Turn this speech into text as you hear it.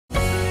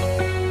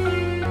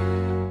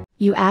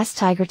You ask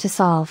Tiger to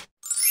solve.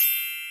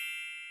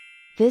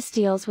 This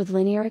deals with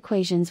linear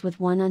equations with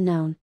one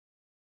unknown.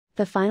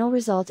 The final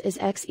result is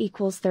x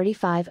equals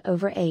 35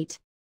 over 8.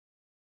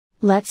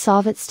 Let's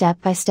solve it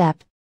step by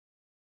step.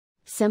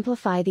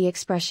 Simplify the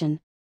expression.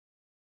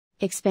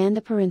 Expand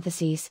the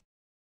parentheses.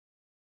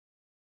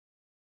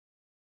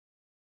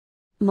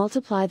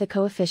 Multiply the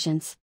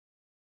coefficients.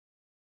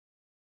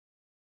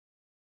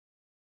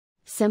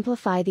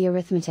 Simplify the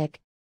arithmetic.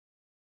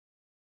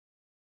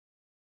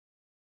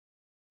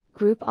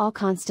 Group all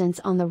constants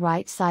on the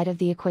right side of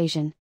the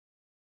equation.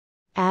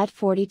 Add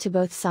 40 to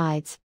both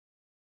sides.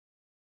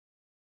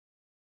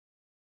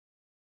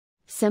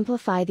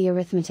 Simplify the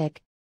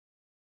arithmetic.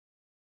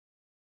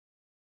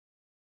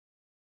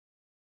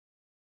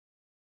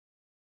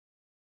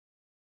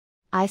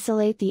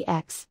 Isolate the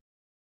x.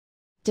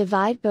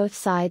 Divide both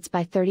sides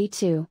by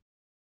 32.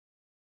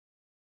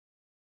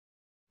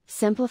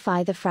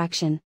 Simplify the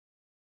fraction.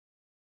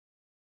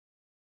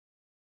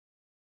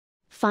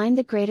 Find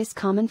the greatest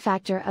common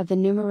factor of the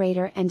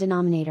numerator and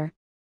denominator.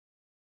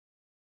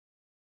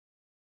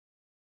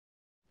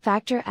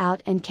 Factor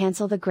out and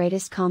cancel the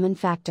greatest common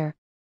factor.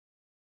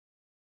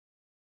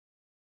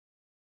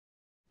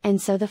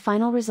 And so the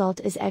final result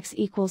is x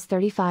equals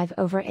 35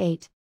 over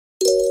 8.